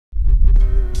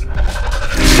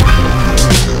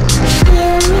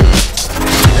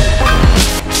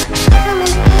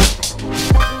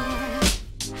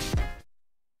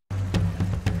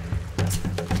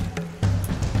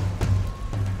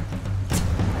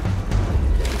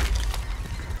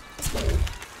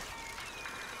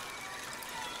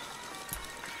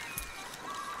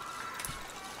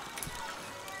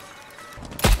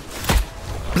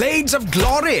Blades of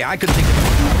glory! I could think of a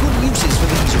few good uses for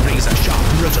these razor-sharp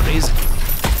rosaries.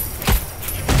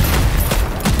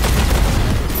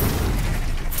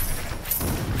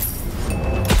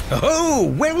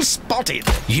 Oh, well spotted!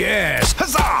 Yes!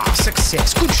 Huzzah!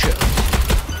 Success! Good show!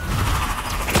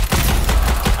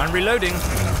 I'm reloading.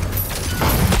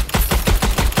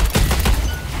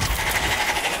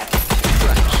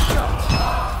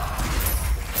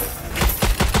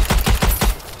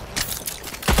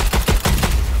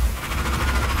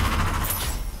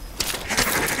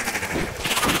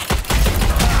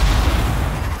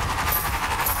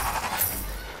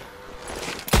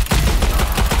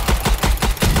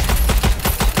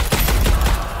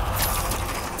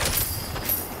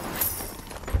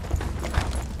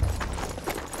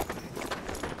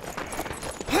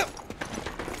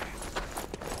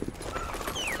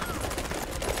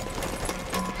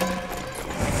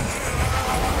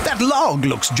 Log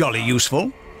looks jolly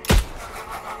useful.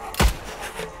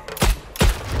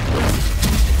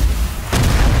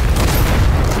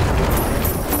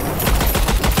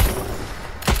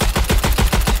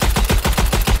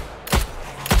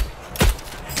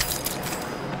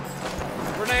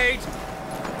 Grenade!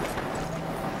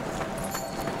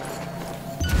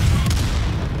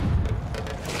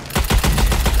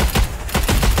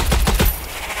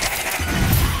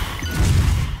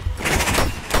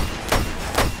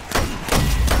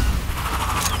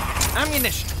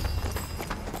 Ammunition.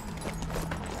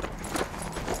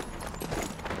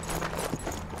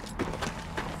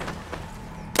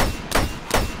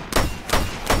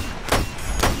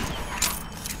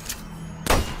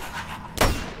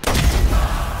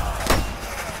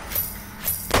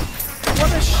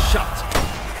 What a shot.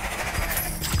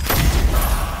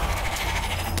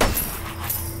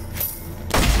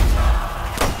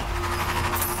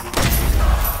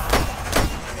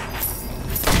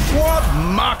 What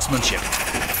marksmanship!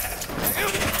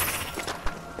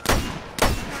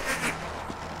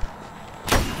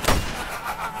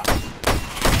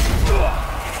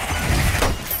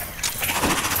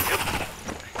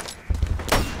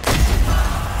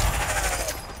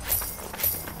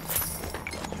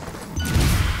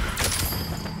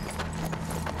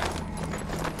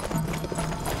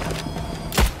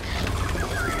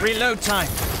 Reload time.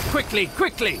 Quickly,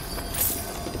 quickly.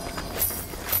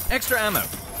 Extra ammo.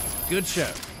 Good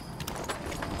show.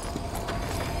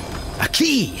 A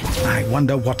key! I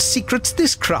wonder what secrets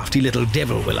this crafty little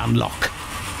devil will unlock.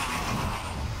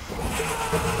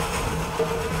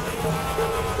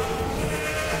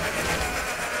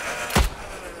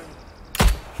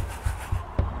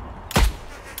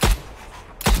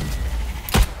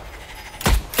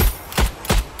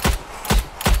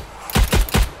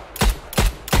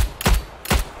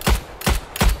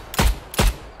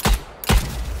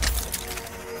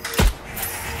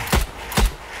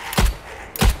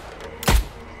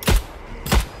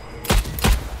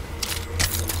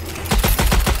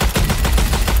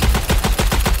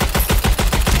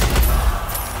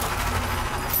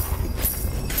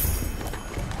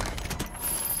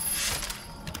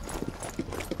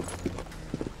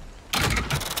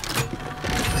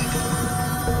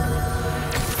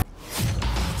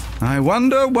 I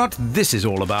wonder what this is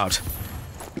all about.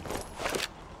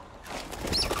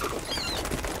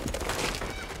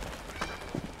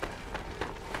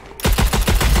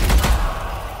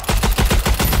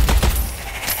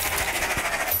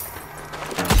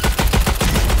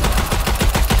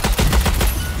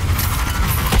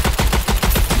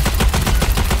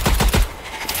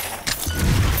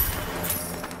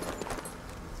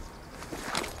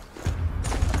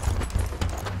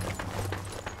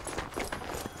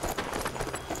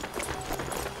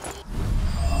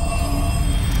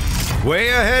 Way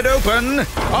ahead open!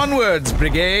 Onwards,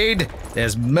 Brigade!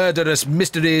 There's murderous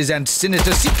mysteries and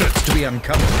sinister secrets to be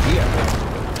uncovered here.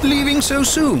 Leaving so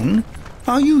soon?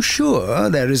 Are you sure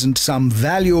there isn't some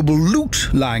valuable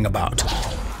loot lying about?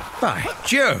 By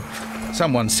Jove!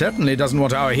 Someone certainly doesn't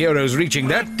want our heroes reaching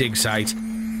that dig site.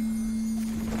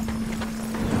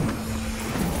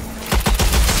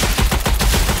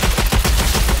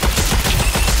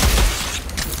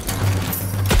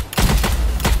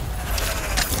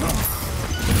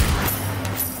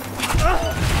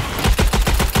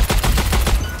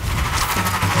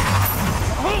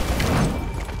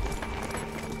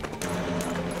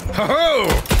 Ho-ho!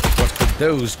 What could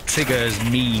those triggers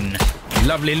mean?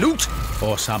 Lovely loot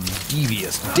or some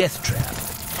devious death trap?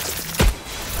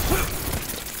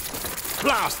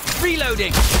 Blast!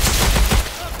 Reloading!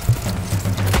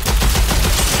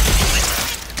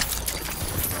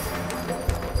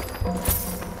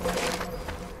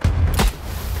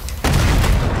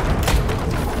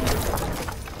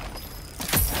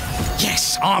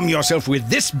 Arm yourself with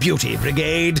this beauty,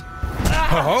 Brigade.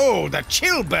 Oh, the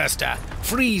chill burster.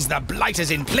 Freeze the blighters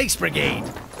in place, Brigade.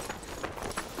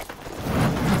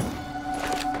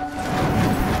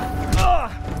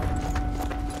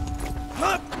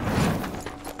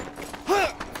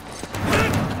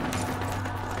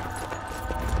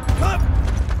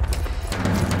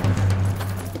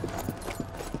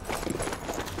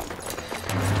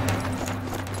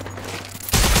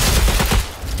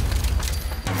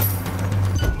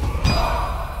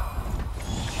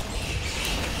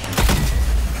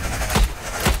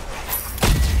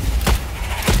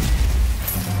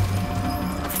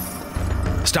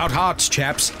 Stout hearts,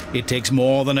 chaps. It takes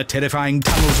more than a terrifying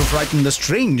tunnel to frighten the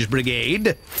strange,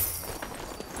 Brigade.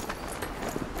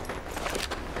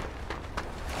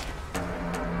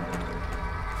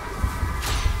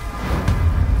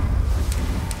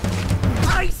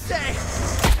 I say!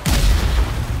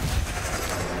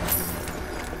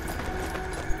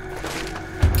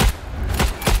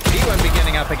 He won't be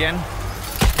getting up again.